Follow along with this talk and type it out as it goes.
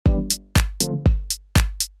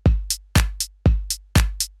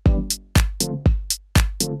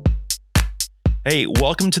Hey,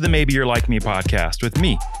 welcome to the Maybe You're Like Me podcast with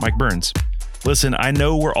me, Mike Burns. Listen, I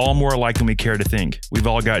know we're all more alike than we care to think. We've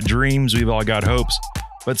all got dreams, we've all got hopes,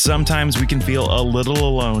 but sometimes we can feel a little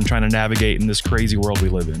alone trying to navigate in this crazy world we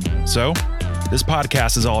live in. So, this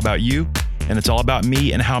podcast is all about you, and it's all about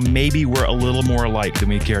me and how maybe we're a little more alike than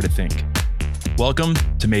we care to think. Welcome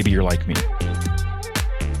to Maybe You're Like Me.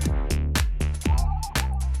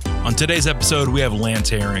 On today's episode, we have Lance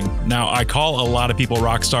Herring. Now, I call a lot of people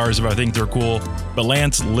rock stars if I think they're cool, but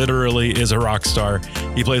Lance literally is a rock star.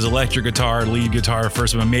 He plays electric guitar, lead guitar for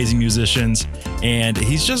some amazing musicians, and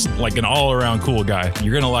he's just like an all-around cool guy.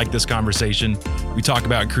 You're going to like this conversation. We talk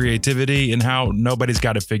about creativity and how nobody's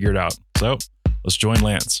got it figured out. So let's join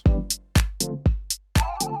Lance.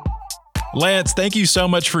 Lance, thank you so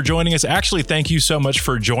much for joining us. Actually, thank you so much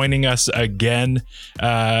for joining us again.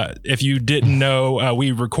 If you didn't know,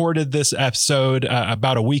 we recorded this episode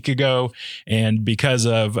about a week ago, and because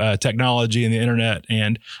of technology and the internet,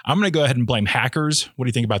 and I'm going to go ahead and blame hackers. What do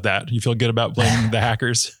you think about that? You feel good about blaming the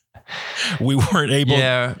hackers? We weren't able.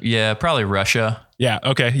 Yeah, probably Russia. Yeah.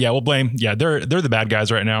 Okay. Yeah. We'll blame. Yeah. They're the bad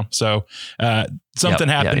guys right now. So something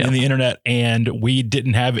happened in the internet and we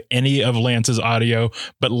didn't have any of Lance's audio.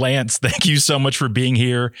 But Lance, thank you so much for being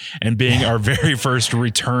here and being our very first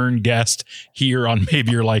return guest here on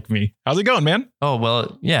Maybe You're Like Me. How's it going, man? Oh,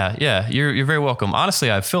 well, yeah. You're very welcome.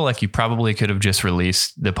 Honestly, I feel like you probably could have just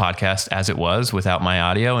released the podcast as it was without my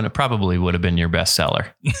audio, and it probably would have been your bestseller.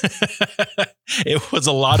 It was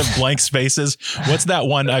a lot of blank spaces. What's that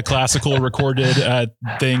one classical recorded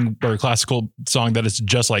thing or classical song that is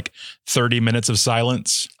just like 30 minutes of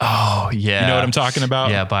silence? Oh, yeah. You know what I'm talking about?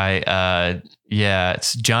 Yeah,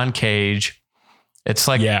 it's John Cage. It's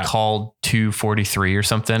like called 243 or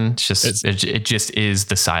something. It just is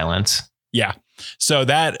the silence. Yeah. So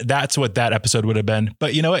that's what that episode would have been.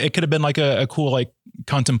 But you know, it could have been like a cool, like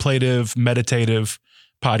contemplative, meditative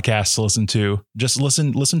podcast to listen to. Just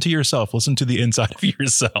listen to yourself. Listen to the inside of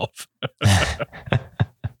yourself.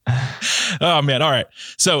 Oh man. All right.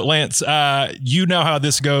 So Lance, you know how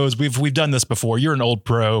this goes. We've done this before. You're an old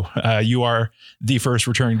pro. You are the first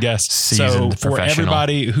return guest. Seasoned so for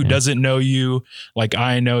everybody who doesn't know you, like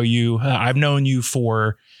I know you, I've known you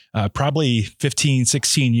for probably 15,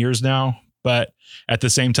 16 years now. But at the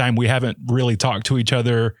same time, we haven't really talked to each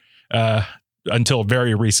other until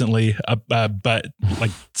very recently. But like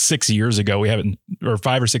 6 years ago, we haven't, or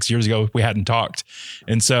 5 or 6 years ago, we hadn't talked.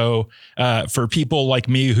 And so for people like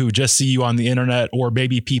me who just see you on the internet, or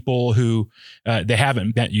maybe people who they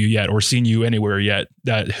haven't met you yet or seen you anywhere yet,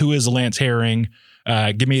 who is Lance Herring?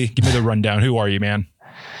 Give me the rundown. Who are you, man?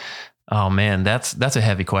 Oh man, that's a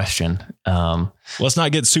heavy question. Let's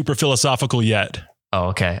not get super philosophical yet. Oh,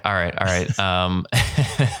 okay. All right.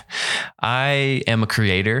 I am a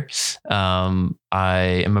creator. I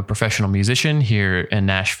am a professional musician here in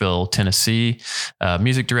Nashville, Tennessee,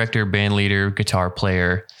 music director, band leader, guitar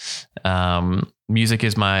player. Music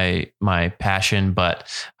is my passion, but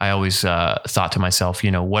I always thought to myself,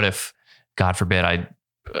 what if, God forbid, I,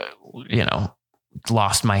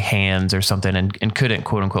 lost my hands or something and couldn't,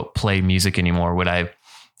 quote unquote, play music anymore? Would I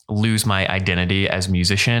lose my identity as a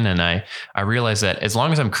musician? And I realized that as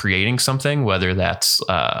long as I'm creating something, whether that's,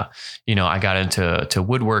 I got into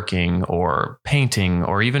woodworking or painting,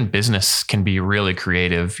 or even business can be really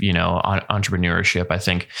creative, entrepreneurship. I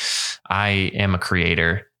think I am a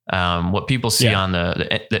creator. What people see on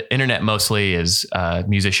the internet mostly is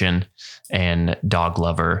musician and dog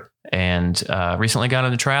lover, and recently got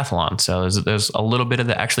into triathlon. So there's a little bit of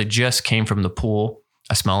that. Actually just came from the pool.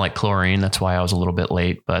 I smell like chlorine. That's why I was a little bit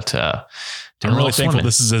late, but I'm really thankful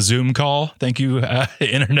this is a Zoom call. Thank you,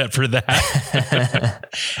 internet, for that.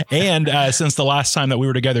 And since the last time that we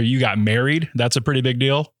were together, you got married. That's a pretty big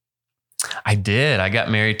deal. I did. I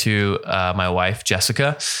got married to my wife,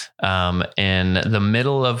 Jessica, in the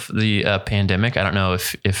middle of the pandemic. I don't know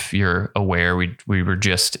if you're aware, we were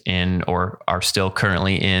just in, or are still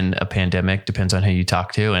currently in, a pandemic. Depends on who you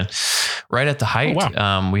talk to. And right at the height,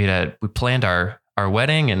 we planned our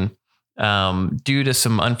wedding, and due to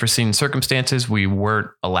some unforeseen circumstances, we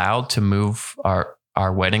weren't allowed to move our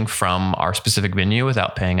wedding from our specific venue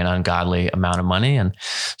without paying an ungodly amount of money. And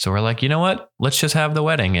so we're like, you know what, let's just have the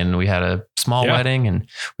wedding. And we had a small wedding, and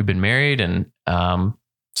we've been married, and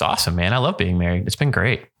it's awesome, man. I love being married. It's been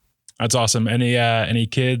great. That's awesome. Any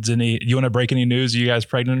kids? You want to break any news? Are you guys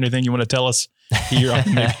pregnant or anything you want to tell us here on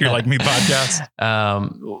the You're Like Me podcast?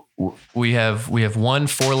 We have one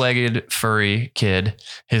 4-legged furry kid.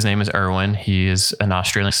 His name is Erwin. He is an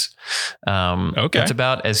Australian. Okay. That's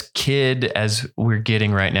about as kid as we're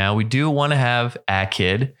getting right now. We do want to have a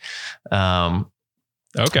kid.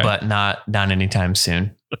 Okay. But not anytime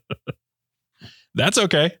soon. That's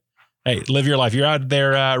okay. Hey, live your life. You're out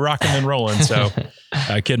there rocking and rolling. So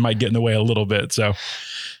a kid might get in the way a little bit. So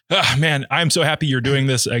man, I'm so happy you're doing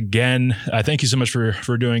this again. Thank you so much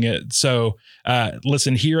for doing it. So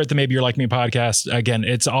listen, here at the Maybe You're Like Me podcast, again,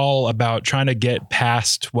 it's all about trying to get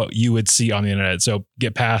past what you would see on the internet. So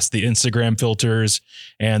get past the Instagram filters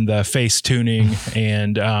and the face tuning.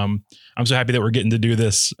 And I'm so happy that we're getting to do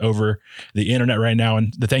this over the internet right now.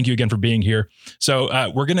 And thank you again for being here.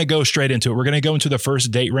 So we're going to go straight into it. We're going to go into the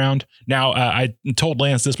first date round. Now, I told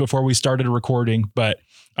Lance this before we started recording, but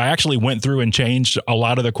I actually went through and changed a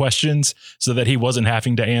lot of the questions so that he wasn't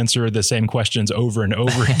having to answer the same questions over and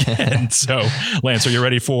over again. So Lance, are you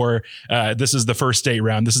ready for, this is the first date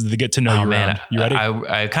round. This is the get to know you round. You ready?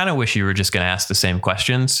 I kind of wish you were just going to ask the same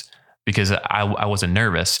questions because I wasn't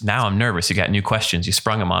nervous. Now I'm nervous. You got new questions. You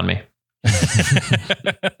sprung them on me.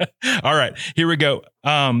 All right, here we go.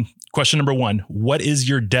 Question number 1. What is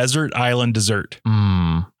your desert island dessert?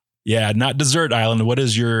 Yeah, not desert island. What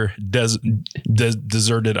is your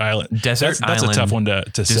deserted island? Desert that's island. A tough one to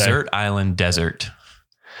say. Desert island desert.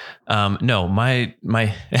 No, my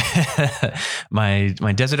my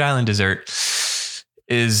desert island dessert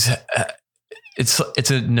is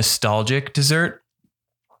it's a nostalgic dessert,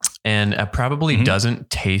 and it probably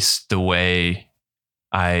doesn't taste the way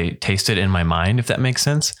I taste it in my mind, if that makes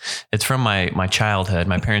sense. It's from my childhood.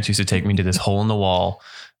 My parents used to take me to this hole in the wall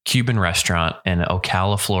Cuban restaurant in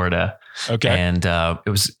Ocala, Florida. Okay. And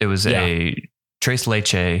it was a tres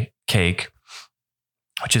leche cake,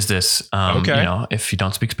 which is this, you know, if you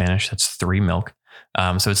don't speak Spanish, that's 3 milk.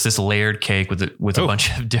 So it's this layered cake with a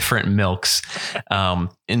bunch of different milks.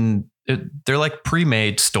 They're like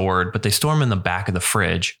pre-made, stored, but they store them in the back of the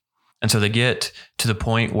fridge. And so they get to the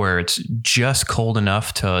point where it's just cold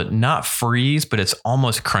enough to not freeze, but it's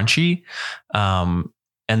almost crunchy.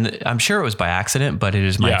 And I'm sure it was by accident, but it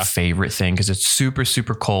is my favorite thing because it's super,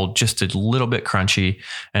 super cold, just a little bit crunchy,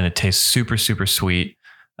 and it tastes super, super sweet.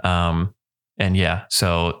 And yeah,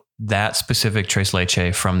 so that specific tres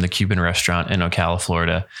leche from the Cuban restaurant in Ocala,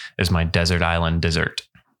 Florida is my desert island dessert.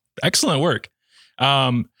 Excellent work.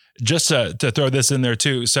 Just to throw this in there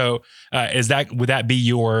too. So would that be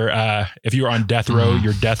your, if you were on death row,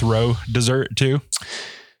 your death row dessert too?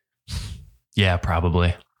 Yeah,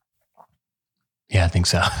 probably. Yeah, I think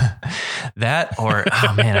so. That or,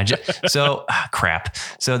 oh man, crap.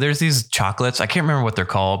 So there's these chocolates. I can't remember what they're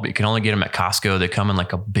called, but you can only get them at Costco. They come in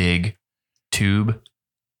like a big tube.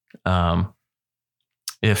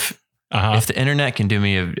 If the internet can do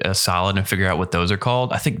me a solid and figure out what those are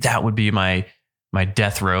called, I think that would be my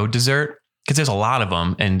death row dessert. Cause there's a lot of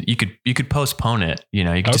them and you could postpone it. You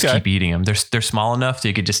know, you could just keep eating them. They're small enough that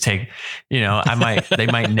you could just take, you know, they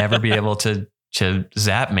might never be able to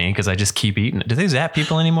zap me because I just keep eating it. Do they zap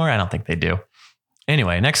people anymore? I don't think they do.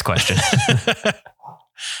 Anyway, next question.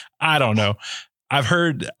 I don't know. I've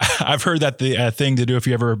heard that the thing to do if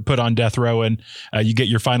you ever put on death row and you get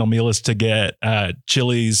your final meal is to get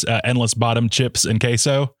Chili's endless bottom chips and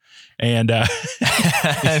queso. And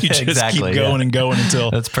you just keep going and going until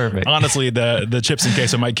that's perfect. Honestly, the chips and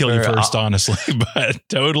queso might kill you first, honestly, but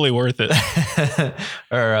totally worth it.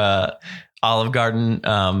 Or Olive Garden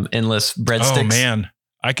endless breadsticks. Oh man,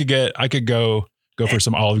 I could go for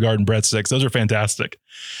some Olive Garden breadsticks. Those are fantastic.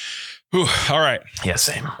 Whew, all right. Yeah,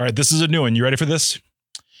 same. All right, this is a new one. You ready for this?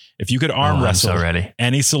 If you could arm wrestle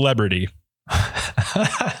any celebrity,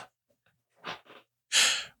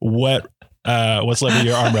 what celebrity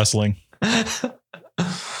you're arm wrestling?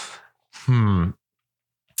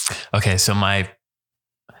 Okay, so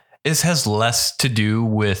this has less to do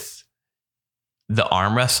with the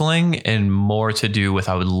arm wrestling and more to do with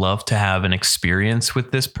I would love to have an experience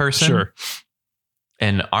with this person. Sure.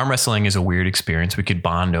 And arm wrestling is a weird experience. We could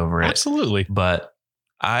bond over it. Absolutely. But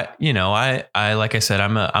I like I said,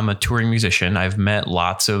 I'm a touring musician. I've met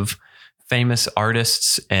lots of famous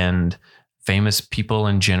artists and famous people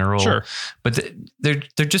in general. Sure. But they're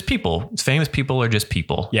just people. Famous people are just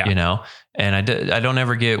people, you know, and I don't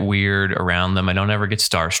ever get weird around them. I don't ever get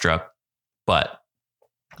starstruck. But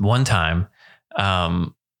one time,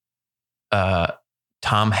 Tom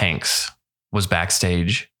Hanks was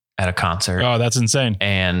backstage at a concert. Oh, that's insane.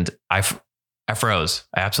 And I froze.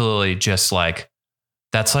 I absolutely just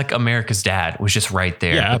that's like America's Dad was just right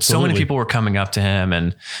there. Yeah, absolutely. So many people were coming up to him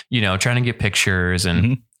and, you know, trying to get pictures.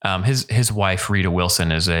 And his wife, Rita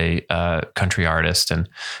Wilson, is a country artist. And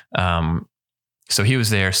so he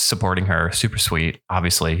was there supporting her. Super sweet.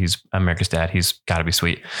 Obviously, he's America's Dad. He's got to be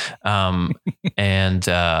sweet. And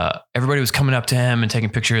everybody was coming up to him and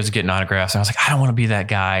taking pictures, getting autographs. And I was like, I don't want to be that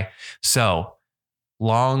guy. So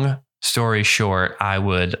long story short, I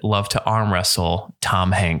would love to arm wrestle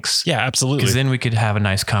Tom Hanks. Yeah, absolutely. Because then we could have a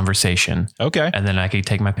nice conversation. Okay. And then I could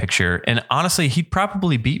take my picture. And honestly, he'd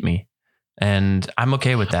probably beat me. And I'm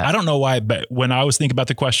okay with that. I don't know why, but when I was thinking about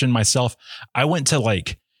the question myself, I went to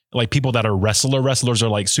like people that are wrestlers are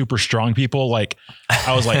like super strong people. Like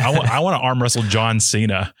I was like, I want to arm wrestle John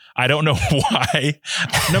Cena. I don't know why.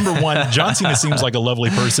 Number one, John Cena seems like a lovely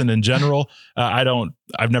person in general.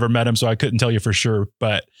 I've never met him, so I couldn't tell you for sure.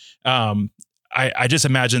 But I just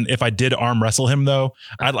imagine if I did arm wrestle him though,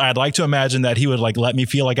 I'd like to imagine that he would like let me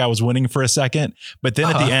feel like I was winning for a second. But then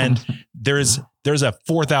at the end, there's a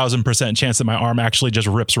 4,000% chance that my arm actually just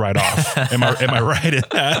rips right off. Am I right in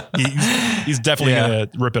that? He's definitely going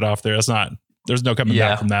to rip it off there. There's no coming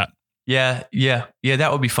back from that. Yeah.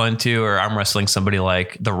 That would be fun too. Or I'm wrestling somebody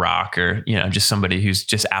like The Rock, or, just somebody who's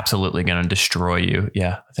just absolutely going to destroy you.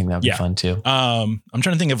 Yeah. I think that'd be fun too. I'm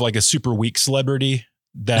trying to think of like a super weak celebrity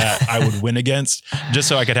that I would win against just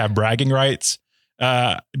so I could have bragging rights.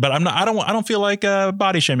 But I don't feel like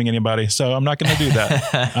body shaming anybody. So I'm not going to do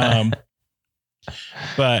that.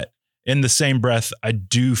 But in the same breath, I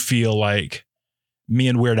do feel like me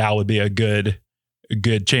and Weird Al would be a good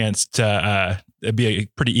chance to be a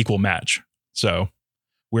pretty equal match. So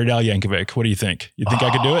Weird Al Yankovic, what do you think? You think I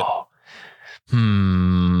could do it?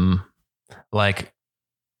 Like,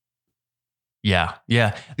 yeah.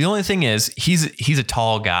 The only thing is he's a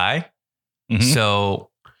tall guy. Mm-hmm. So,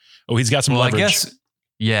 he's got some leverage. I guess.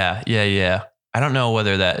 Yeah. I don't know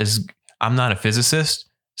whether that is, I'm not a physicist.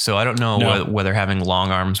 So I don't know whether having long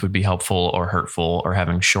arms would be helpful or hurtful, or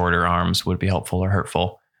having shorter arms would be helpful or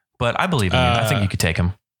hurtful. But I believe in you. I think you could take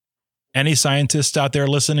him. Any scientists out there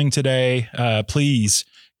listening today, please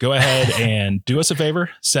go ahead and do us a favor.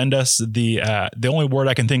 Send us the only word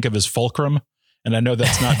I can think of is fulcrum. And I know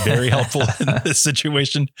that's not very helpful in this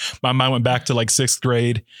situation. My mind went back to like 6th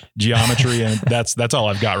grade geometry, and that's all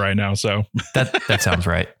I've got right now. So that sounds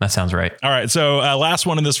right. That sounds right. All right. So last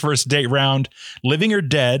one in this first date round, living or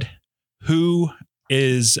dead. Who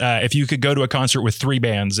is, if you could go to a concert with 3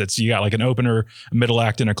 bands, you got like an opener, a middle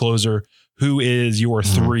act, and a closer. Who is your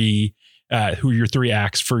 3? Who are your 3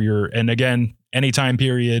 acts for your? And again, any time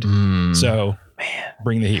period. So. Man,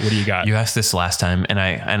 bring the heat. What do you got? You asked this last time, and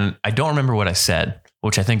I don't remember what I said,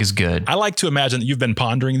 which I think is good. I like to imagine that you've been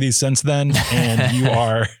pondering these since then, and you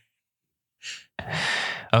are.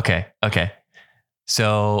 Okay.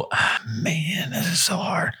 So, man, this is so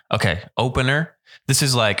hard. Okay, opener. This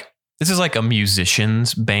is like a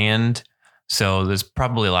musician's band. So there's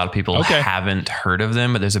probably a lot of people who haven't heard of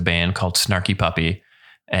them, but there's a band called Snarky Puppy,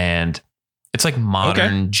 and it's like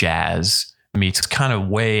modern jazz meets kind of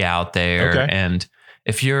way out there. And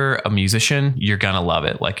if you're a musician, you're going to love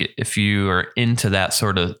it. Like if you are into that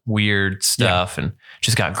sort of weird stuff and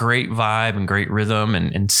just got great vibe and great rhythm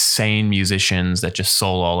and insane musicians that just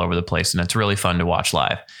soul all over the place. And it's really fun to watch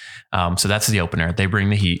live. So that's the opener. They bring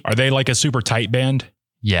the heat. Are they like a super tight band?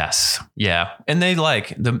 Yes. Yeah. And they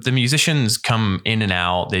like the musicians come in and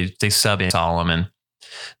out. They sub in Solomon.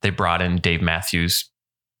 They brought in Dave Matthews,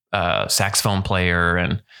 saxophone player,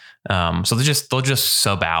 and so they'll just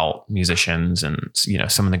sub out musicians and,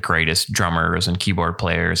 some of the greatest drummers and keyboard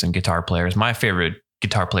players and guitar players. My favorite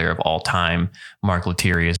guitar player of all time, Mark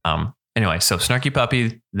Lettieri, is, anyway, so Snarky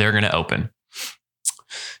Puppy, they're going to open.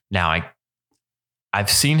 Now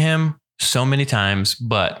I've seen him so many times,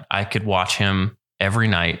 but I could watch him every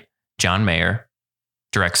night. John Mayer,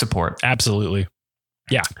 direct support. Absolutely.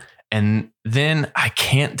 Yeah. And then I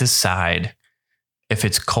can't decide if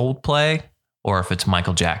it's Coldplay or if it's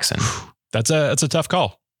Michael Jackson. That's a tough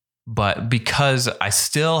call. But because I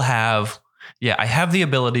still have, I have the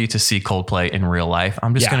ability to see Coldplay in real life,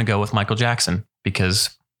 I'm just going to go with Michael Jackson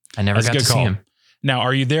because I never got to see him. Now,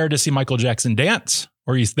 are you there to see Michael Jackson dance,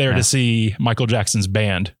 or are you there to see Michael Jackson's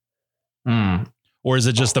band? Or is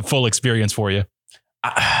it just the full experience for you?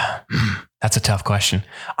 That's a tough question.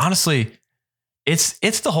 Honestly,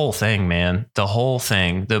 it's the whole thing, man. The whole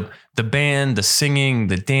thing, the band, the singing,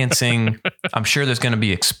 the dancing. I'm sure there's going to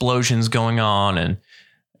be explosions going on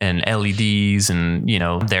and LEDs and,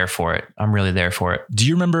 there for it. I'm really there for it. Do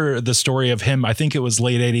you remember the story of him? I think it was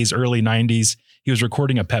late 80s, early 90s. He was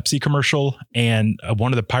recording a Pepsi commercial, and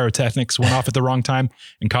one of the pyrotechnics went off at the wrong time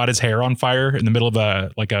and caught his hair on fire in the middle of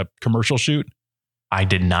a commercial shoot. I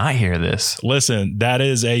did not hear this. Listen, that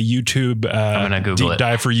is a YouTube I'm gonna Google deep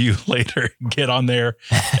dive for you later. Get on there.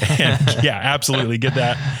 And absolutely get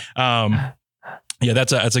that.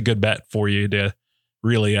 That's a good bet for you to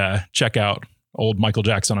really check out old Michael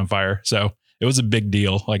Jackson on Fire. So it was a big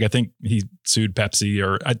deal. Like I think he sued Pepsi,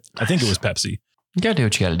 or I think it was Pepsi. You gotta do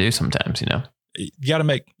what you gotta do sometimes, You gotta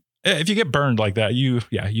make If you get burned like that, you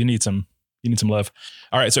need some love.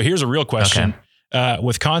 All right. So here's a real question.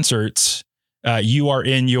 With concerts, you are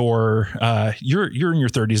in your, you're in your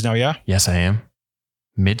 30s now. Yeah. Yes, I am.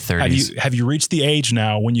 Mid 30s. Have you reached the age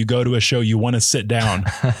now when you go to a show, you want to sit down,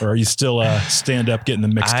 or are you still a stand up, get in the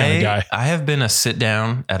mix kind of guy? I have been a sit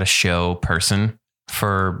down at a show person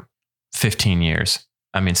for 15 years.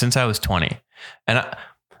 I mean, since I was 20, and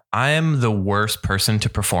I am the worst person to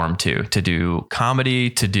perform to do comedy,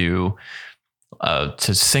 to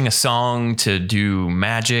sing a song, to do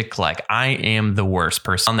magic. Like, I am the worst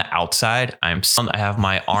person. On the outside, I have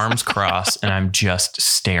my arms crossed and I'm just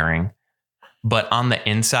staring. But on the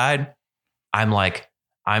inside,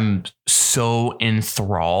 I'm so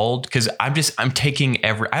enthralled because I'm taking I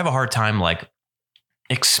have a hard time like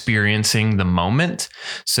experiencing the moment.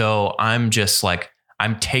 So I'm just like,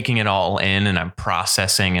 I'm taking it all in and I'm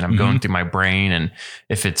processing and I'm going through my brain. And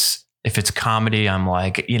if it's comedy, I'm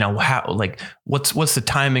like, what's the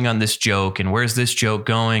timing on this joke and where's this joke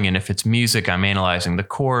going? And if it's music, I'm analyzing the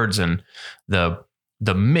chords and the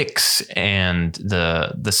mix and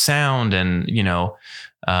the sound and,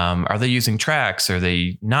 are they using tracks? Are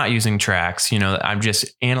they not using tracks? I'm just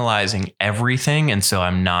analyzing everything. And so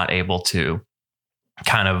I'm not able to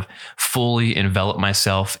kind of fully envelop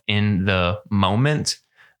myself in the moment.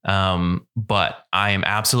 But I am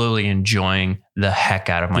absolutely enjoying the heck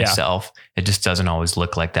out of myself. It just doesn't always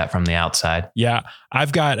look like that from the outside. Yeah.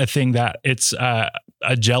 I've got a thing that it's a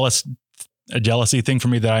jealousy thing for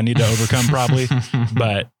me that I need to overcome probably.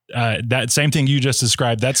 But that same thing you just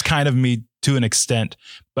described, that's kind of me to an extent.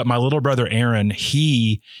 But my little brother, Aaron,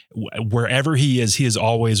 wherever he is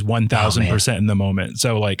always 1000% in the moment.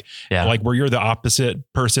 So like where you're the opposite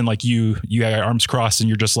person, like you got your arms crossed and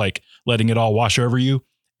you're just like letting it all wash over you.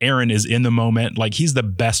 Aaron is in the moment. Like, he's the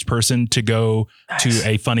best person to go to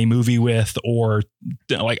a funny movie with, or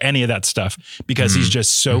like any of that stuff, because he's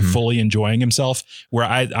just so fully enjoying himself, where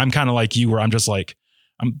I'm kind of like you, where I'm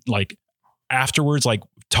like afterwards, like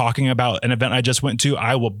talking about an event I just went to,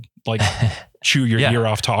 I will like chew your ear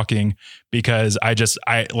off talking, because it just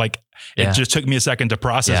took me a second to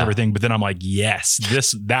process everything. But then I'm like, yes,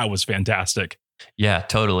 that was fantastic. Yeah,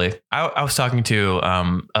 totally. I was talking to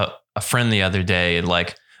a friend the other day, and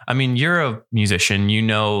like, I mean, you're a musician,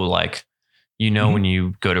 when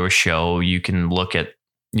you go to a show, you can look at,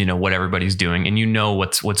 what everybody's doing and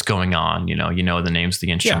what's going on, the names of the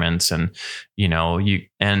instruments and,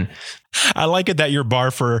 and I like it that your bar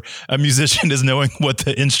for a musician is knowing what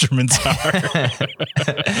the instruments are.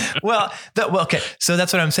 Well, okay. So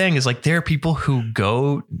that's what I'm saying is like, there are people who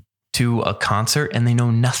go to a concert and they know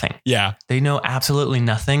nothing. Yeah. They know absolutely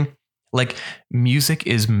nothing. Like, music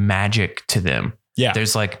is magic to them. Yeah.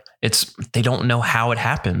 There's like, they don't know how it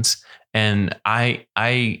happens. And I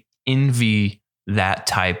envy that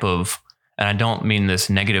type of, and I don't mean this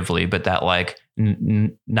negatively, but that like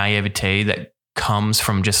naivete that comes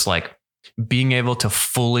from just like being able to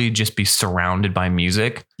fully just be surrounded by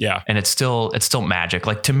music. Yeah. And it's still magic.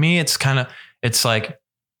 Like, to me, it's like,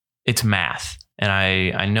 it's math. And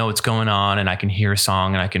I know what's going on, and I can hear a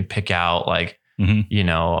song and I can pick out like,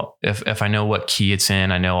 if I know what key it's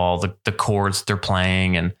in, I know all the chords they're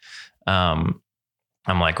playing. And I'm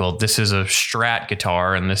like, well, this is a Strat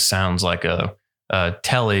guitar and this sounds like a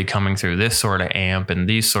Tele coming through this sort of amp and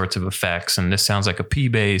these sorts of effects. And this sounds like a P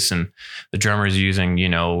bass, and the drummer's using,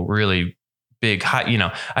 really big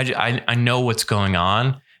high, I know what's going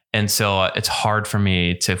on. And so it's hard for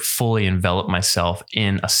me to fully envelop myself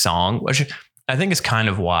in a song, which I think is kind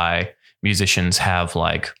of why musicians have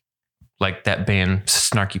like that band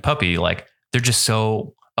Snarky Puppy, like they're just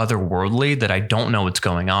so otherworldly that I don't know what's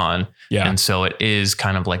going on. Yeah. And so it is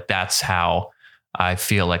kind of like, that's how I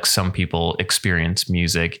feel like some people experience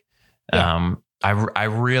music. Yeah. I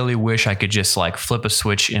really wish I could just like flip a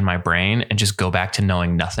switch in my brain and just go back to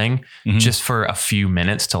knowing nothing just for a few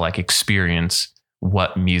minutes to like experience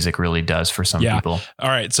what music really does for some people. All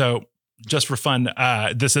right. So just for fun,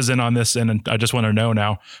 this isn't on this, and I just want to know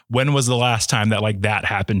now, when was the last time that like that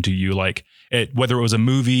happened to you? Like, whether it was a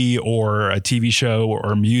movie or a TV show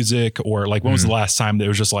or music, or like, when was the last time that it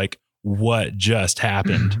was just like, what just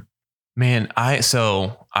happened? Man,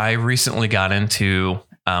 I recently got into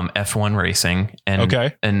F1 racing, and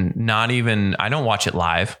I don't watch it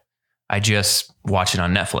live. I just watch it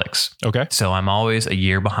on Netflix. Okay. So I'm always a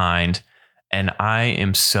year behind, and I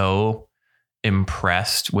am so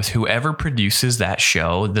impressed with whoever produces that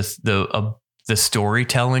show. The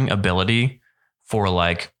storytelling ability for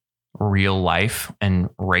like real life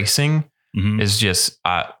and racing is just,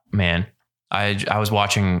 man, I was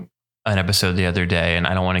watching an episode the other day, and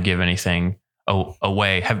I don't want to give anything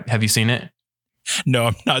away. Have you seen it? No,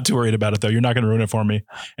 I'm not too worried about it though. You're not going to ruin it for me.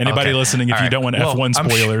 Anybody listening, if you don't want F1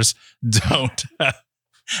 spoilers, don't.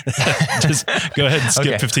 Just go ahead and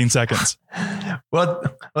skip 15 seconds. Well,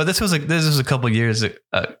 this was a couple of years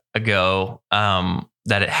ago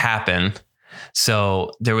that it happened.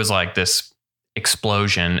 So there was like this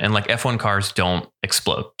explosion, and like F1 cars don't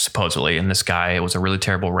explode supposedly. And this guy, it was a really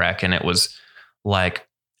terrible wreck, and it was like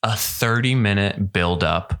a 30-minute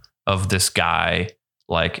buildup of this guy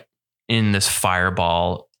like in this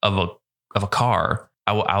fireball of a car.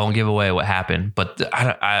 I won't give away what happened, but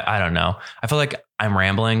I don't know. I feel like I'm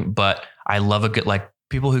rambling, but I love a good, like,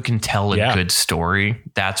 people who can tell a good story.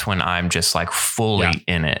 That's when I'm just like fully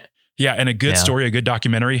in it. Yeah. And a good story, a good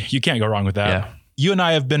documentary. You can't go wrong with that. Yeah. You and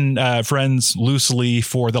I have been friends loosely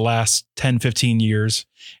for the last 10, 15 years.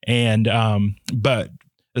 And, but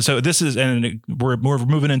so this is, and we're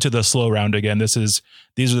moving into the slow round again. These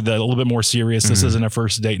are the a little bit more serious. This isn't a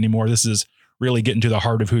first date anymore. This is really getting to the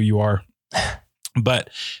heart of who you are. But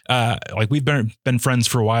like we've been friends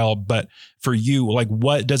for a while, but for you, like,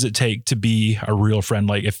 what does it take to be a real friend?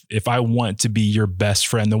 Like if I want to be your best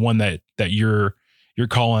friend, the one that you're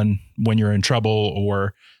calling when you're in trouble,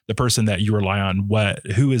 or the person that you rely on,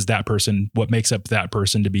 who is that person? What makes up that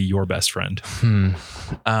person to be your best friend?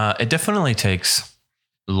 It definitely takes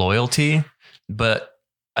loyalty, but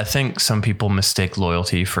I think some people mistake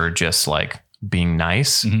loyalty for just like being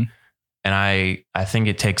nice. Mm-hmm. And I think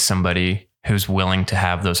it takes somebody who's willing to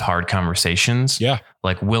have those hard conversations. Yeah.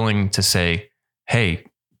 Like willing to say, hey,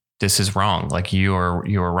 this is wrong. Like you are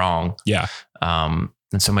wrong. Yeah. And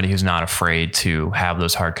somebody who's not afraid to have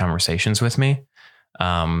those hard conversations with me.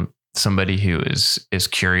 Somebody who is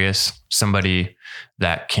curious, somebody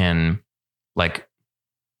that can like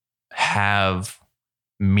have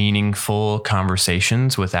meaningful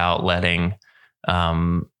conversations without letting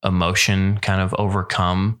emotion kind of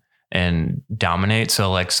overcome and dominate. So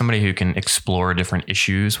like somebody who can explore different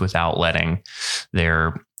issues without letting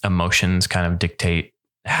their emotions kind of dictate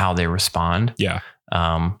how they respond. Yeah.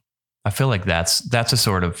 I feel like that's a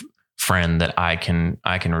sort of friend that I can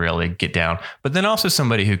really get down, but then also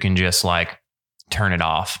somebody who can just like turn it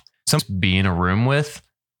off, be in a room with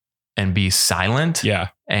and be silent. Yeah.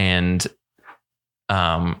 And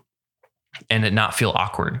it not feel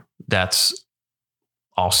awkward. That's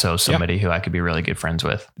also somebody who I could be really good friends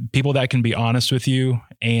with. People that can be honest with you,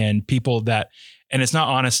 and people that, and it's not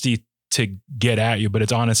honesty to get at you, but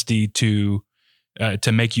it's honesty to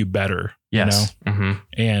make you better. Yes. You know? Mm-hmm.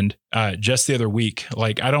 And just the other week,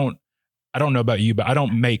 like, I don't know about you, but I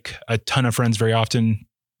don't make a ton of friends very often.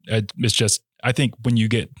 It's just, I think when you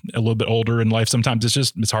get a little bit older in life, sometimes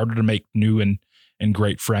it's harder to make new and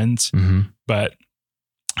great friends. Mm-hmm. But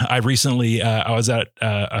I recently, I was at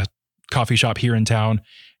a coffee shop here in town,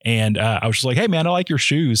 and I was just like, hey man, I like your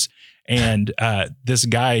shoes. And this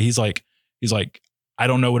guy, he's like, I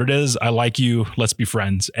don't know what it is. I like you. Let's be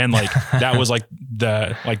friends. And like, that was like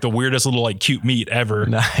the weirdest little like cute meet ever.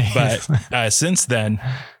 Nice. But since then,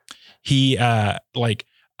 he like,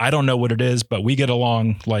 I don't know what it is, but we get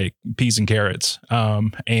along like peas and carrots.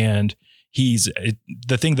 And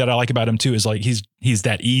the thing that I like about him too is like he's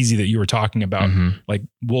that easy that you were talking about. Mm-hmm. Like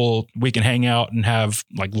we can hang out and have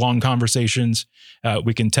like long conversations.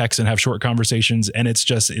 We can text and have short conversations, and it's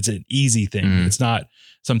an easy thing. Mm-hmm. It's not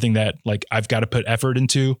something that like I've got to put effort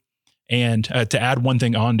into. And to add one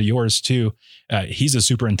thing on to yours too, he's a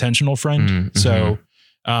super intentional friend. Mm-hmm. So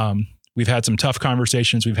we've had some tough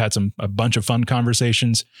conversations. We've had a bunch of fun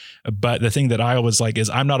conversations. But the thing that I always like is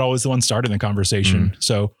I'm not always the one starting the conversation. Mm-hmm.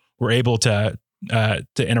 So we're able to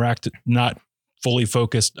interact, not fully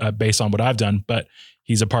focused based on what I've done, but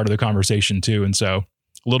he's a part of the conversation too. And so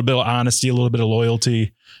a little bit of honesty, a little bit of loyalty,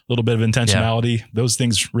 a little bit of intentionality. Yeah. Those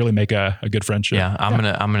things really make a good friendship. Yeah. I'm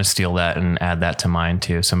going to steal that and add that to mine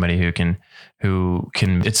too. Somebody who can,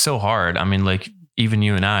 it's so hard. I mean, like even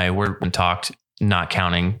you and I, we're talked, not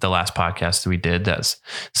counting the last podcast that we did, that's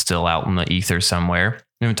still out in the ether somewhere.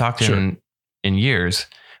 We haven't talked to him in years,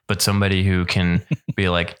 but somebody who can be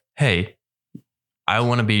like, hey, I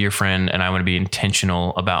want to be your friend, and I want to be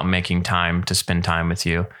intentional about making time to spend time with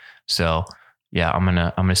you. So yeah, I'm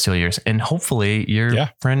gonna steal yours, and hopefully your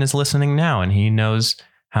friend is listening now and he knows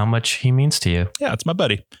how much he means to you. Yeah, it's my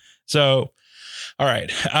buddy. So, all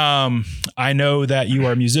right. I know that you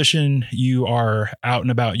are a musician. You are out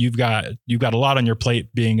and about. You've got a lot on your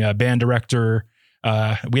plate, being a band director.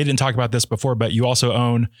 We didn't talk about this before, but you also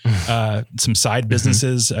own some side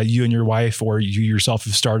businesses. Mm-hmm. You and your wife, or you yourself,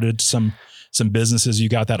 have started some businesses. You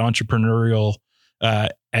got that entrepreneurial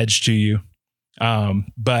edge to you.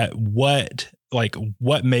 But what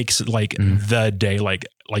makes like the day, like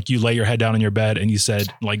you lay your head down in your bed and you said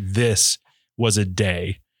like, this was a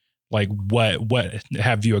day, like what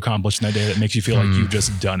have you accomplished in that day that makes you feel like you've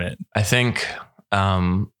just done it? I think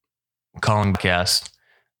calling podcast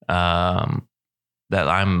that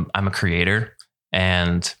I'm a creator,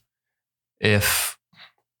 and if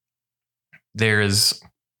there is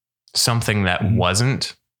something that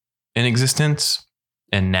wasn't in existence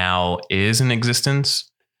and now is in existence,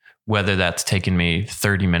 whether that's taken me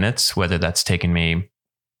 30 minutes, whether that's taken me,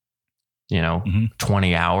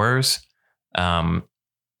 20 hours, I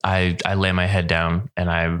lay my head down and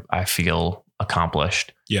I feel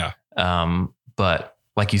accomplished. Yeah. But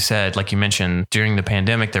like you said, like you mentioned, during the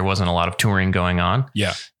pandemic, there wasn't a lot of touring going on.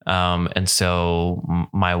 Yeah. And so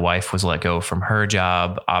my wife was let go from her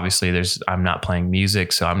job. Obviously I'm not playing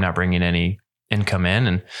music, so I'm not bringing any income in.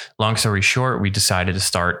 And long story short, we decided to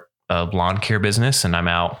start a lawn care business, and I'm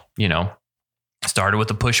out, started with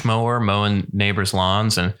a push mower, mowing neighbors'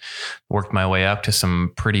 lawns, and worked my way up to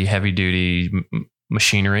some pretty heavy duty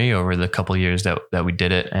machinery over the couple of years that we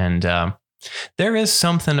did it. And there is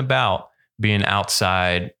something about being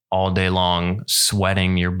outside all day long,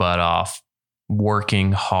 sweating your butt off,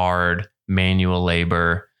 working hard, manual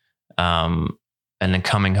labor, and then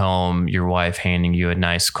coming home, your wife handing you a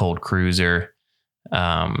nice cold cruiser,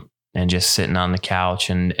 and just sitting on the couch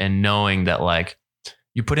and knowing that like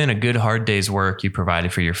you put in a good hard day's work, you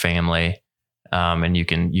provided for your family, and you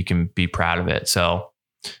can be proud of it. So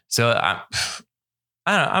I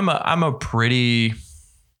don't know, I'm a pretty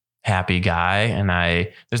happy guy, and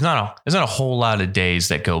there's not a whole lot of days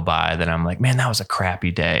that go by that I'm like, man, that was a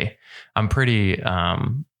crappy day. I'm pretty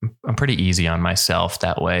easy on myself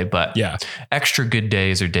that way, but yeah, extra good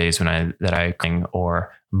days are days when I clean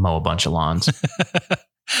or mow a bunch of lawns.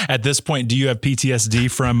 At this point, do you have PTSD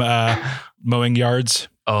from mowing yards?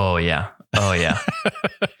 Oh yeah.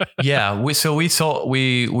 Yeah. We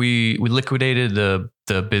liquidated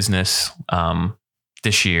the business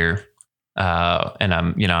this year. And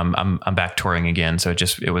I'm back touring again. So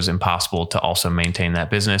it was impossible to also maintain that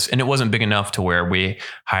business. And it wasn't big enough to where we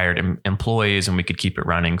hired employees and we could keep it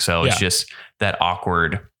running. So it's just that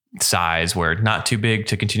awkward size where not too big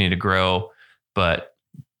to continue to grow, but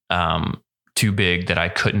too big that I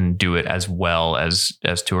couldn't do it as well as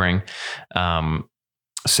touring.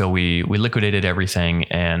 So we liquidated everything,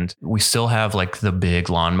 and we still have like the big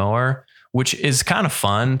lawnmower, which is kind of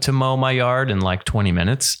fun to mow my yard in like 20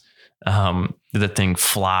 minutes. The thing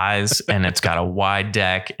flies and it's got a wide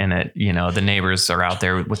deck, and the neighbors are out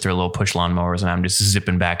there with their little push lawnmowers, and I'm just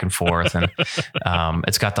zipping back and forth. And,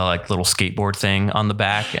 it's got the like little skateboard thing on the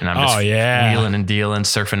back, and I'm just wheeling and dealing,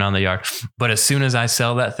 surfing on the yard. But as soon as I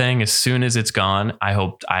sell that thing, as soon as it's gone, I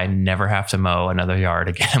hope I never have to mow another yard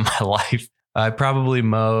again in my life. I probably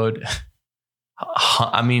mowed,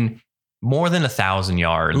 more than 1,000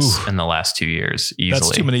 yards in the last 2 years. Easily. That's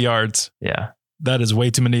too many yards. Yeah. That is way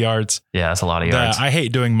too many yards. Yeah, that's a lot of yards. I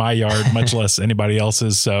hate doing my yard, much less anybody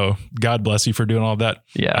else's. So God bless you for doing all of that.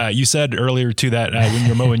 Yeah. You said earlier too that when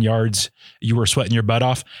you're mowing yards, you were sweating your butt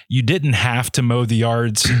off. You didn't have to mow the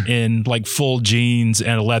yards in like full jeans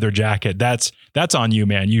and a leather jacket. That's on you,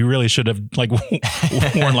 man. You really should have like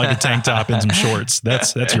worn like a tank top and some shorts.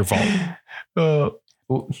 That's your fault.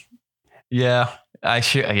 Yeah.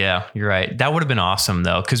 Yeah, you're right. That would have been awesome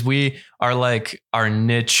though, because we are like, our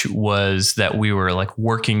niche was that we were like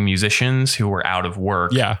working musicians who were out of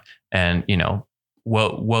work. Yeah. And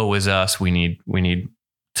woe is us. We need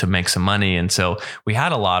to make some money. And so we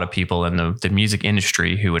had a lot of people in the music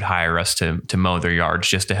industry who would hire us to mow their yards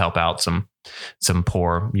just to help out some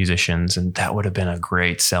poor musicians. And that would have been a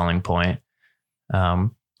great selling point.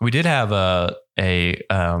 We did have a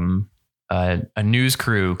news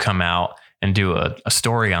crew come out and do a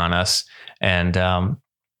story on us. And I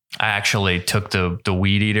actually took the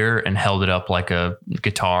weed eater and held it up like a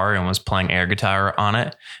guitar and was playing air guitar on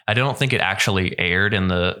it. I don't think it actually aired in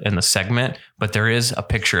the segment, but there is a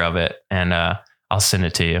picture of it, and I'll send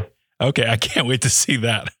it to you. Okay. I can't wait to see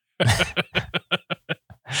that.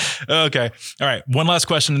 Okay. All right. One last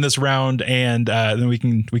question in this round, and then we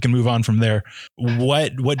can move on from there.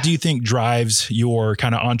 What do you think drives your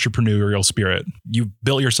kind of entrepreneurial spirit? You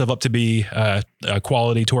built yourself up to be a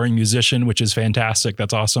quality touring musician, which is fantastic.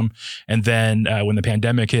 That's awesome. And then when the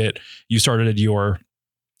pandemic hit, you started your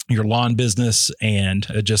lawn business, and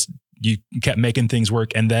you kept making things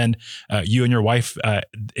work. And then you and your wife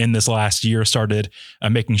in this last year started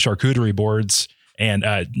making charcuterie boards. And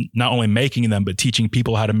not only making them, but teaching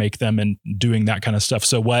people how to make them and doing that kind of stuff.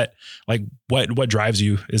 So what drives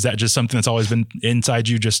you? Is that just something that's always been inside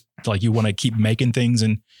you? Just like you want to keep making things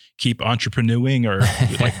and keep entrepreneuring, or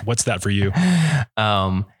like what's that for you?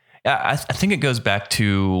 I think it goes back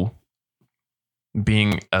to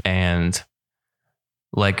being and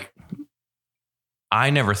like, I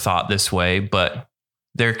never thought this way, but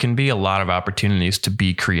there can be a lot of opportunities to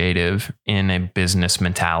be creative in a business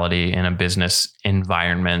mentality, in a business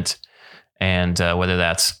environment. And whether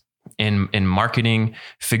that's in marketing,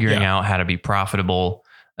 figuring out how to be profitable.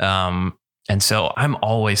 And so I'm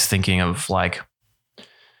always thinking of like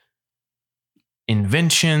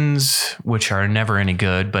inventions, which are never any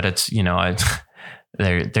good, but it's, you know,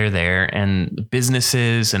 they're there, and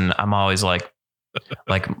businesses. And I'm always like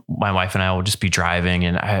my wife and I will just be driving,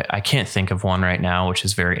 and I can't think of one right now, which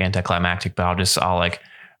is very anticlimactic, but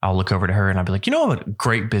I'll look over to her and I'll be like, you know what a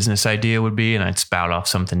great business idea would be? And I'd spout off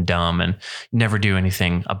something dumb and never do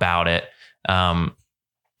anything about it.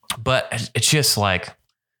 But it's just like,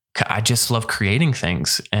 I just love creating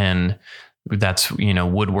things. And that's, you know,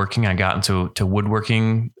 woodworking. I got into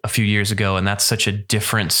woodworking a few years ago, and that's such a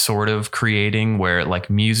different sort of creating, where like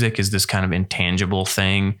music is this kind of intangible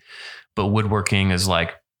thing, but woodworking is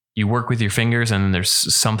like you work with your fingers and there's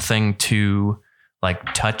something to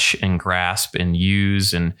like touch and grasp and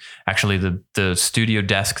use. And actually the studio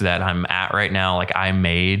desk that I'm at right now, like I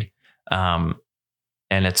made, and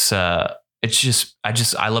it's just,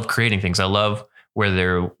 I love creating things. I love where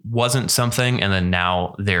there wasn't something and then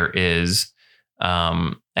now there is.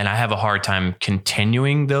 And I have a hard time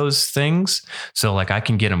continuing those things. So like I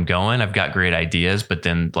can get them going. I've got great ideas, but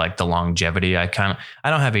then like the longevity, I don't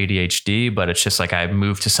have ADHD, but it's just like I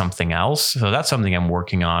moved to something else. So that's something I'm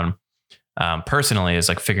working on personally, is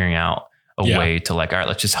like figuring out a way to like, all right,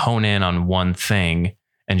 let's just hone in on one thing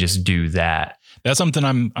and just do that. That's something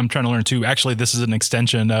I'm trying to learn too. Actually, this is an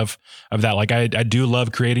extension of that. Like I do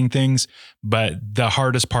love creating things, but the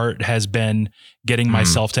hardest part has been getting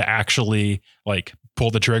myself to actually like pull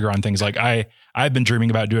the trigger on things. Like I've been dreaming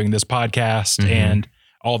about doing this podcast and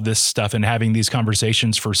all this stuff and having these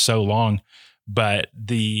conversations for so long, but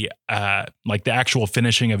the actual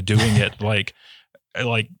finishing of doing it,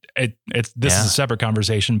 this is a separate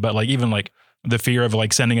conversation, but like even like the fear of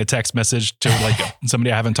like sending a text message to like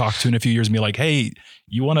somebody I haven't talked to in a few years and be like, hey,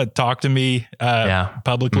 you want to talk to me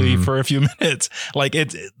publicly for a few minutes? Like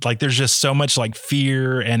it's like, there's just so much like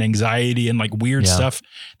fear and anxiety and like weird stuff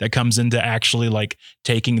that comes into actually like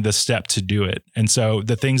taking the step to do it. And so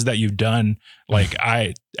the things that you've done, like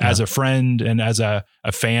as a friend and as a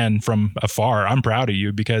fan from afar, I'm proud of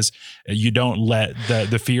you because you don't let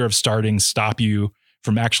the fear of starting stop you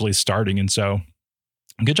from actually starting. And so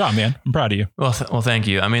good job, man. I'm proud of you. Well, thank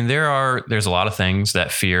you. I mean, there's a lot of things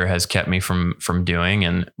that fear has kept me from doing.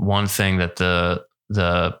 And one thing that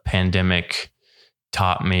the pandemic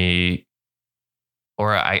taught me,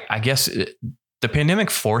 or I guess the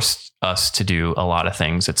pandemic forced us to do a lot of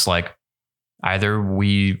things. It's like either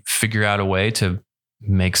we figure out a way to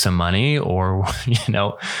make some money, or, you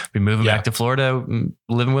know, be moving back to Florida,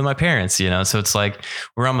 living with my parents, you know? So it's like,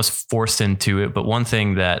 we're almost forced into it. But one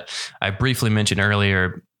thing that I briefly mentioned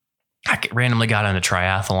earlier, I randomly got on a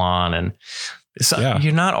triathlon, and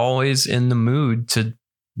you're not always in the mood to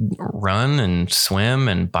run and swim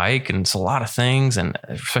and bike. And it's a lot of things. And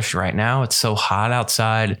especially right now, it's so hot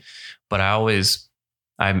outside, but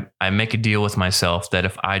I make a deal with myself that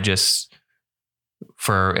if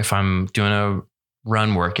I'm doing a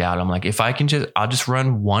run workout, I'm like, I'll just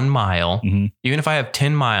run 1 mile, even if I have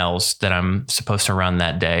 10 miles that I'm supposed to run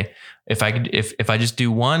that day. If I just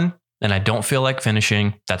do one and I don't feel like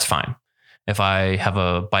finishing, that's fine. If I have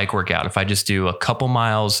a bike workout, if I just do a couple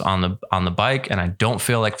miles on the bike and I don't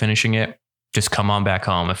feel like finishing it, just come on back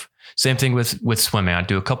home. Same thing with swimming, I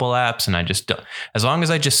do a couple laps and as long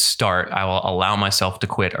as I just start, I will allow myself to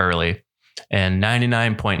quit early. And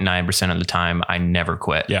 99.9% of the time, I never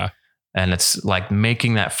quit. Yeah. And it's like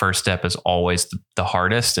making that first step is always the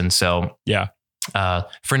hardest. And so, a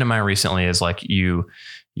friend of mine recently is like, you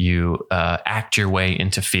act your way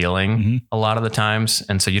into feeling a lot of the times.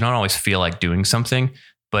 And so you don't always feel like doing something,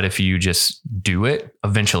 but if you just do it,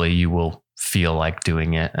 eventually you will feel like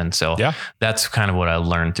doing it. And so that's kind of what I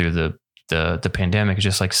learned through the pandemic. It's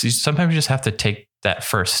just like, sometimes you just have to take that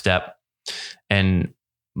first step. And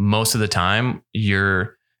most of the time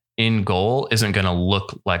your end goal isn't going to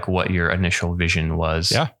look like what your initial vision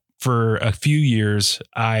was. Yeah. For a few years,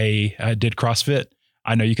 I did CrossFit.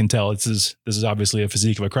 I know you can tell this is obviously a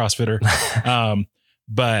physique of a CrossFitter.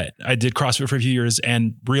 But I did CrossFit for a few years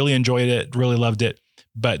and really enjoyed it, really loved it.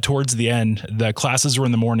 But towards the end, the classes were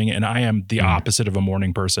in the morning and I am the opposite of a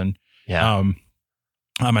morning person. Yeah.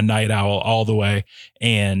 I'm a night owl all the way.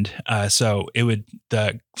 And so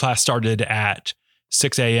the class started at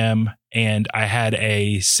 6 a.m. and I had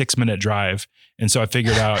a 6-minute drive. And so I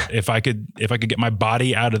figured out if I could get my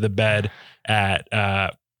body out of the bed at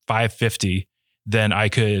 5:50, then I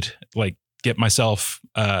could like get myself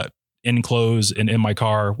in clothes and in my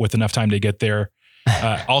car with enough time to get there.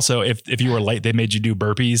 Also, if you were late, they made you do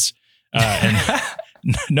burpees, and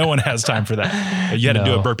no one has time for that. You had to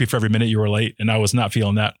do a burpee for every minute you were late, and I was not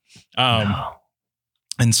feeling that.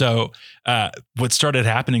 And so what started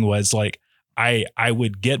happening was like I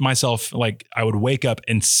would get myself, like I would wake up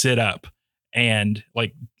and sit up, and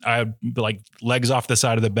like I like legs off the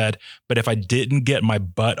side of the bed. But if I didn't get my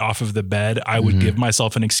butt off of the bed, I would give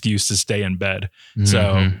myself an excuse to stay in bed.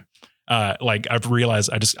 So like I've realized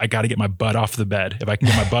I got to get my butt off the bed. If I can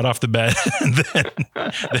get my butt off the bed, then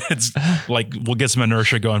it's like, we'll get some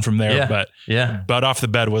inertia going from there. But butt off the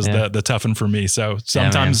bed was the tough one for me. So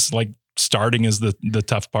sometimes like starting is the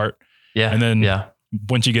tough part. Yeah. And then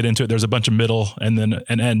once you get into it, there's a bunch of middle and then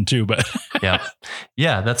an end too. But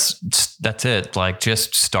that's it. Like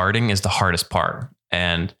just starting is the hardest part.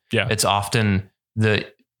 And it's often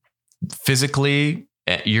physically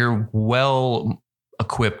you're well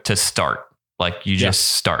equipped to start. Like you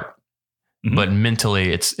just start, but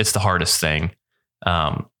mentally it's the hardest thing.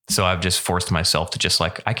 So I've just forced myself to just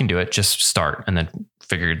like, I can do it, just start and then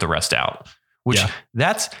figure the rest out, which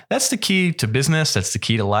that's the key to business. That's the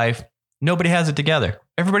key to life. Nobody has it together.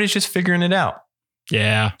 Everybody's just figuring it out.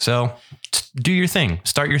 Yeah. So do your thing,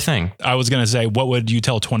 start your thing. I was going to say, what would you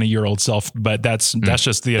tell 20-year-old self? But that's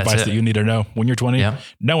just the advice that you need to know when you're 20.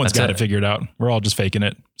 No one's got it figured out. We're all just faking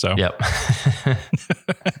it. So,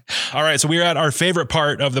 all right. So we're at our favorite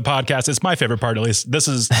part of the podcast. It's my favorite part, at least. This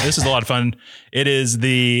is a lot of fun. It is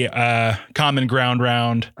the common ground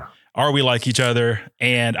round. Are we like each other?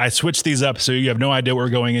 And I switched these up so you have no idea what we're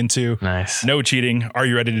going into. Nice. No cheating. Are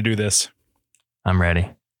you ready to do this? I'm ready.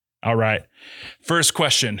 All right. First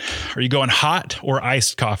question. Are you going hot or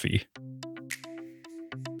iced coffee?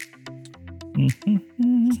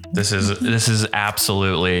 This is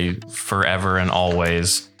absolutely forever and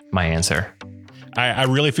always my answer. I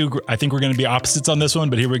think we're going to be opposites on this one,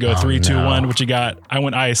 but here we go. 3, 2, 1. What you got? I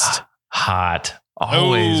went iced. Hot.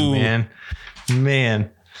 Always,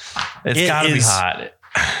 man. It's gotta be hot.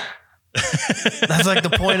 That's like the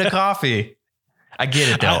point of coffee. I get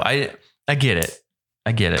it though. I get it.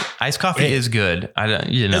 Iced coffee is good.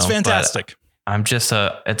 It's fantastic. I'm just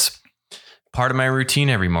it's part of my routine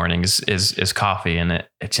every morning is coffee, and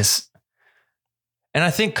it just, and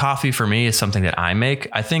I think coffee for me is something that I make.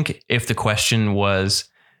 I think if the question was,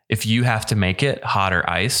 if you have to make it hot or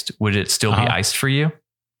iced, would it still be iced for you?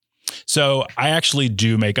 So I actually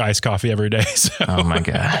do make iced coffee every day. So. Oh my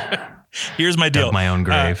God. Here's my deal. My own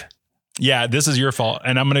grave. Yeah, this is your fault.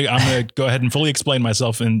 And I'm going to go ahead and fully explain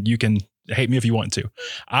myself, and you can hate me if you want to.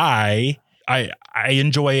 I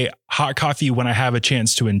enjoy hot coffee when I have a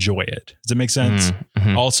chance to enjoy it. Does it make sense?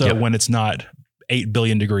 Also when it's not 8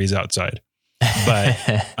 billion degrees outside. But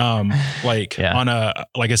on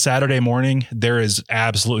a Saturday morning, there is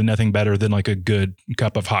absolutely nothing better than like a good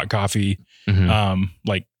cup of hot coffee.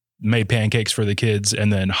 Like made pancakes for the kids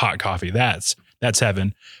and then hot coffee. That's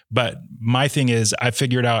heaven. But my thing is, I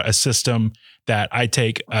figured out a system that I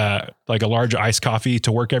take like a large iced coffee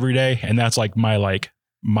to work every day, and that's like my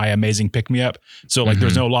amazing pick me up. So like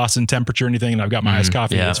there's no loss in temperature or anything, and I've got my iced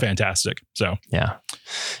coffee. It's fantastic. So yeah,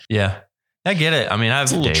 I get it. I mean, I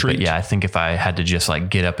have a day, but I think if I had to just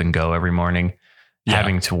like get up and go every morning,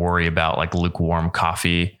 having to worry about like lukewarm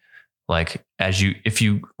coffee, like if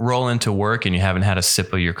you roll into work and you haven't had a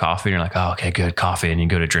sip of your coffee, and you're like, oh, okay, good coffee. And you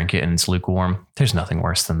go to drink it and it's lukewarm. There's nothing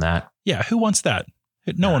worse than that. Yeah. Who wants that?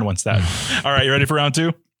 No one wants that. All right. You ready for round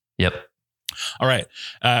 2? Yep. All right.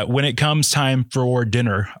 When it comes time for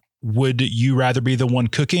dinner, would you rather be the one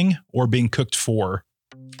cooking or being cooked for?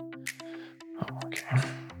 Okay.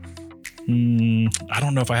 I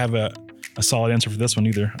don't know if I have a solid answer for this one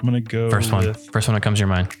either. I'm going to go first one that comes to your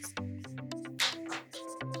mind.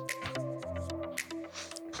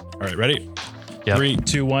 All right, ready? Yep. 3,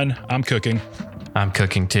 2, 1. I'm cooking. I'm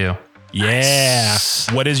cooking too. Yeah.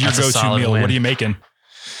 Nice. What is your go-to meal? What are you making?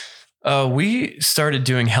 We started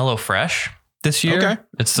doing HelloFresh this year. Okay.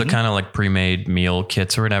 It's the kind of like pre-made meal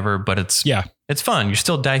kits or whatever, but it's fun. You're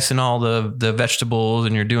still dicing all the vegetables,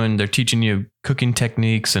 and they're teaching you cooking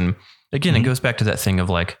techniques. And again, it goes back to that thing of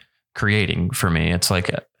like creating for me. It's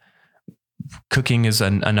like cooking is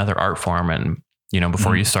another art form. And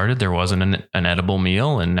before you started, there wasn't an edible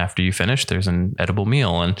meal. And after you finish, there's an edible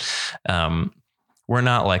meal. And we're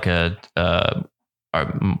not like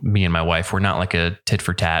me and my wife, we're not like a tit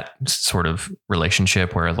for tat sort of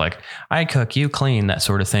relationship where like I cook, you clean, that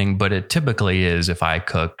sort of thing. But it typically is, if I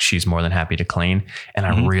cook, she's more than happy to clean. And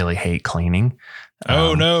I really hate cleaning.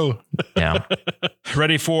 Oh no. Yeah.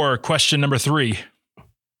 Ready for question number 3.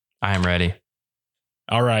 I am ready.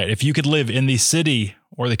 All right. If you could live in the city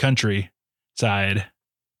or the country, side,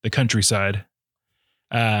 the countryside.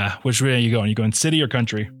 Which way are you going? You going city or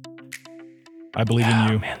country? I believe in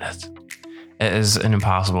you. Man, it is an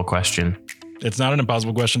impossible question. It's not an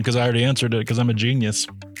impossible question because I already answered it because I'm a genius.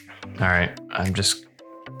 All right.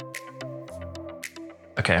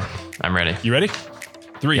 Okay. I'm ready. You ready?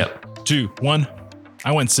 3, 2, 1.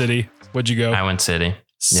 I went city. What'd you go? I went city.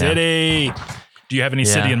 City. Yeah. Do you have any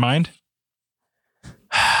city in mind?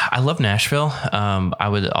 I love Nashville. I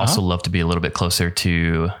would also love to be a little bit closer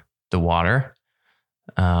to the water.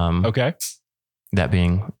 Okay. That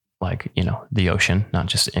being like, the ocean, not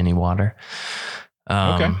just any water.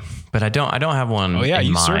 Okay. But I don't have one. Oh yeah.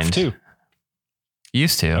 You mind. surf too.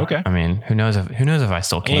 Used to. Okay. I mean, who knows if I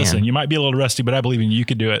still can. Listen, you might be a little rusty, but I believe in you. You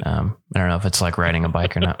could do it. I don't know if it's like riding a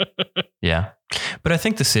bike or not. Yeah. But I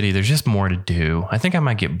think the city, there's just more to do. I think I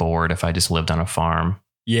might get bored if I just lived on a farm.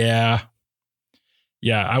 Yeah.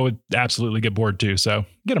 Yeah. I would absolutely get bored too. So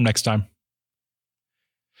get them next time.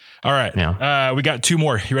 All right. Yeah. We got 2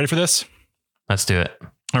 more. You ready for this? Let's do it.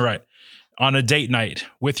 All right. On a date night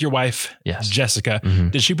with your wife, yes, Jessica,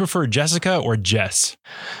 did she prefer Jessica or Jess?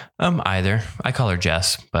 Either. I call her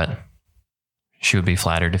Jess, but she would be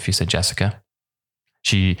flattered if you said Jessica.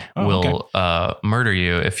 She will murder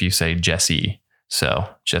you if you say Jessie. So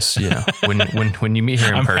just, when you meet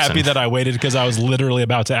her in person. I'm happy that I waited because I was literally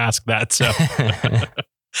about to ask that. So,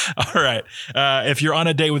 all right. If you're on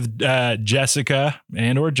a date with Jessica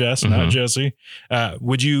and or Jess, not Jessie,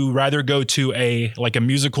 would you rather go to a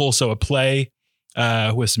musical, so a play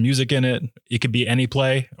with some music in it? It could be any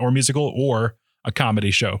play or musical, or a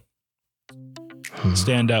comedy show,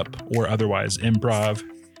 stand up or otherwise, improv.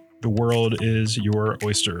 The world is your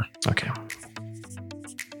oyster. Okay.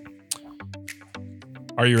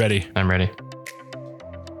 Are you ready? I'm ready.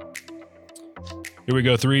 Here we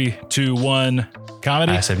go. 3, 2, 1.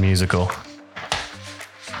 Comedy? I said musical.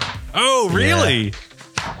 Oh, really?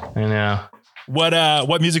 Yeah. I know.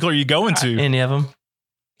 What musical are you going to? Any of them?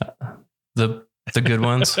 The good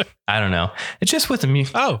ones? I don't know. It's just with the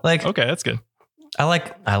music. Oh, okay, that's good.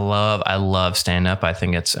 I love stand up. I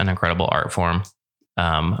think it's an incredible art form.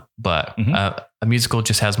 But a musical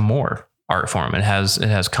just has more art form. It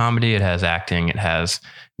has comedy, it has acting, it has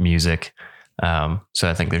music. So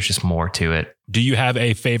I think there's just more to it. Do you have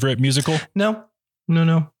a favorite musical? No,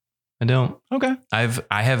 I don't. Okay.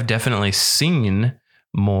 I have definitely seen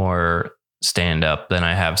more stand up than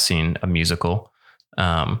I have seen a musical.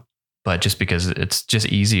 But just because it's just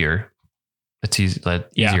easier, it's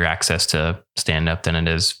easier access to stand up than it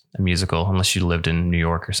is a musical, unless you lived in New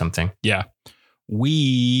York or something. Yeah.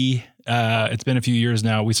 It's been a few years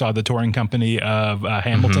now. We saw the touring company of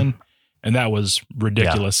Hamilton, and that was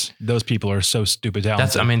ridiculous. Yeah. Those people are so stupid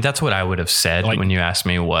talented. That's what I would have said when you asked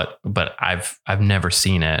me but I've never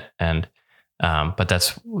seen it. And, but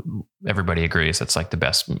that's, everybody agrees. It's like the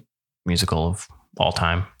best musical of all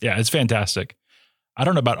time. Yeah. It's fantastic. I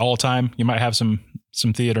don't know about all time. You might have some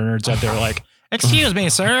theater nerds out there like, excuse me,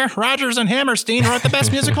 sir, Rodgers and Hammerstein wrote the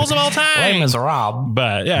best musicals of all time. Les Miserables.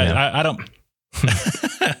 But I don't,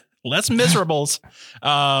 less miserables. But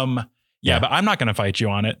I'm not going to fight you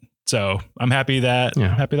on it. So I'm happy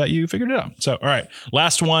that you figured it out. So, all right,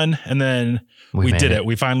 last one. And then we did it.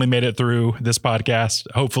 We finally made it through this podcast.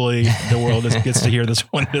 Hopefully the world gets to hear this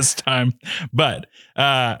one this time. But,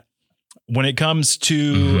 when it comes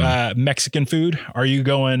to, Mexican food, are you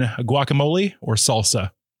going guacamole or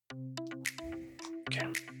salsa? Okay.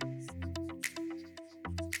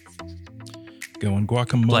 Going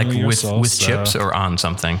guacamole like or with salsa. With chips or on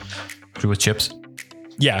something? With chips?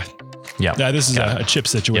 Yeah. This is a chip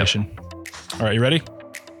situation. Yep. All right, you ready?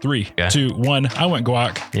 3, 2, 1. I went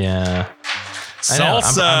guac. Yeah.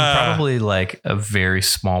 Salsa. I'm probably like a very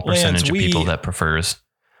small percentage of people that prefers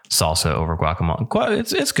salsa over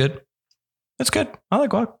guacamole. It's good. It's good. I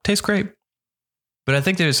like guac. Tastes great. But I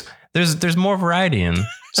think there's more variety in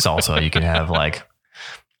salsa. You can have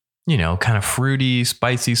kind of fruity,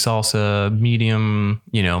 spicy salsa, medium,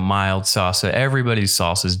 mild salsa. Everybody's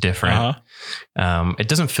salsa is different. It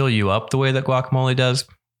doesn't fill you up the way that guacamole does.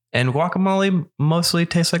 And guacamole mostly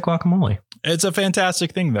tastes like guacamole. It's a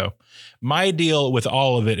fantastic thing, though. My deal with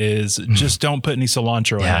all of it is just don't put any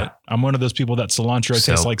cilantro in it. I'm one of those people that cilantro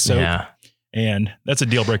tastes like soap. Yeah. And that's a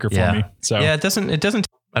deal breaker for me. So it doesn't,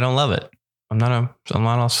 I don't love it. I'm not a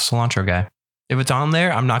cilantro guy. If it's on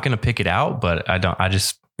there, I'm not going to pick it out, but it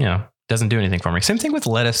doesn't do anything for me. Same thing with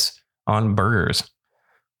lettuce on burgers.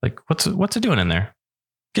 Like what's it doing in there?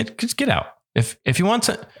 Get out. If you want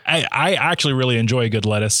to, I actually really enjoy a good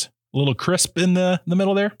lettuce, a little crisp in the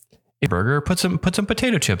middle there. A burger, put some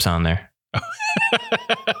potato chips on there.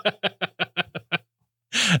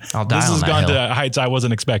 I'll die This on has that gone hill. to heights I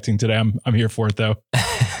wasn't expecting today. I'm here for it though.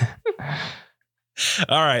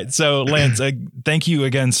 All right. So Lance, thank you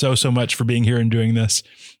again so much for being here and doing this.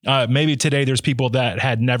 Maybe today there's people that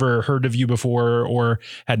had never heard of you before or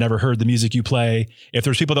had never heard the music you play. If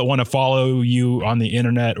there's people that want to follow you on the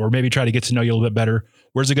internet or maybe try to get to know you a little bit better,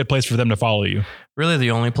 where's a good place for them to follow you? Really,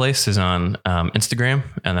 the only place is on Instagram,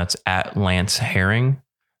 and that's at Lance Herring.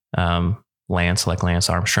 Lance like Lance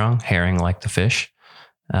Armstrong, herring like the fish.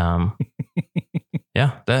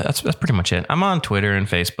 Yeah, that's pretty much it. I'm on Twitter and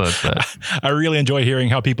Facebook, but I really enjoy hearing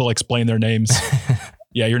how people explain their names.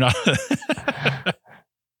 Yeah, you're not.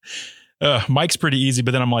 Mike's pretty easy,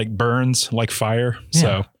 but then I'm like Burns, like fire. Yeah.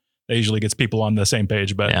 So that usually gets people on the same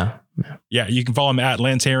page. But yeah, you can follow him at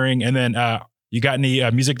Lance Herring. And then you got any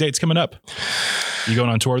music dates coming up? You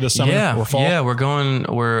going on tour this summer or fall? Yeah,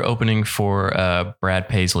 we're opening for Brad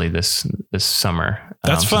Paisley this summer.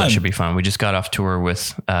 That's fun. So that should be fun. We just got off tour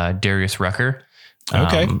with Darius Rucker.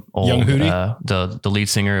 Okay. Young Hootie. The lead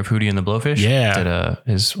singer of Hootie and the Blowfish. Yeah. Did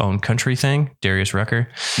his own country thing, Darius Rucker.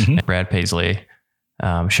 Mm-hmm. And Brad Paisley.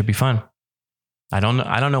 Should be fun. I don't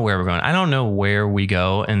know where we're going. I don't know where we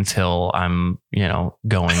go until I'm,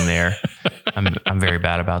 going there. I'm very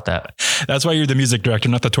bad about that. That's why you're the music director,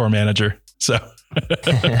 not the tour manager. So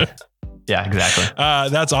yeah, exactly.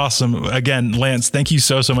 That's awesome. Again, Lance, thank you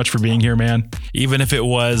so much for being here, man. Even if it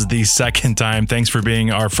was the second time, thanks for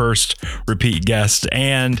being our first repeat guest.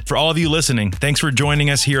 And for all of you listening, thanks for joining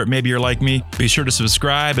us here at Maybe You're Like Me. Be sure to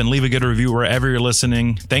subscribe and leave a good review wherever you're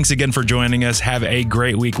listening. Thanks again for joining us. Have a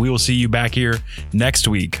great week. We will see you back here next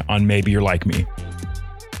week on Maybe You're Like Me.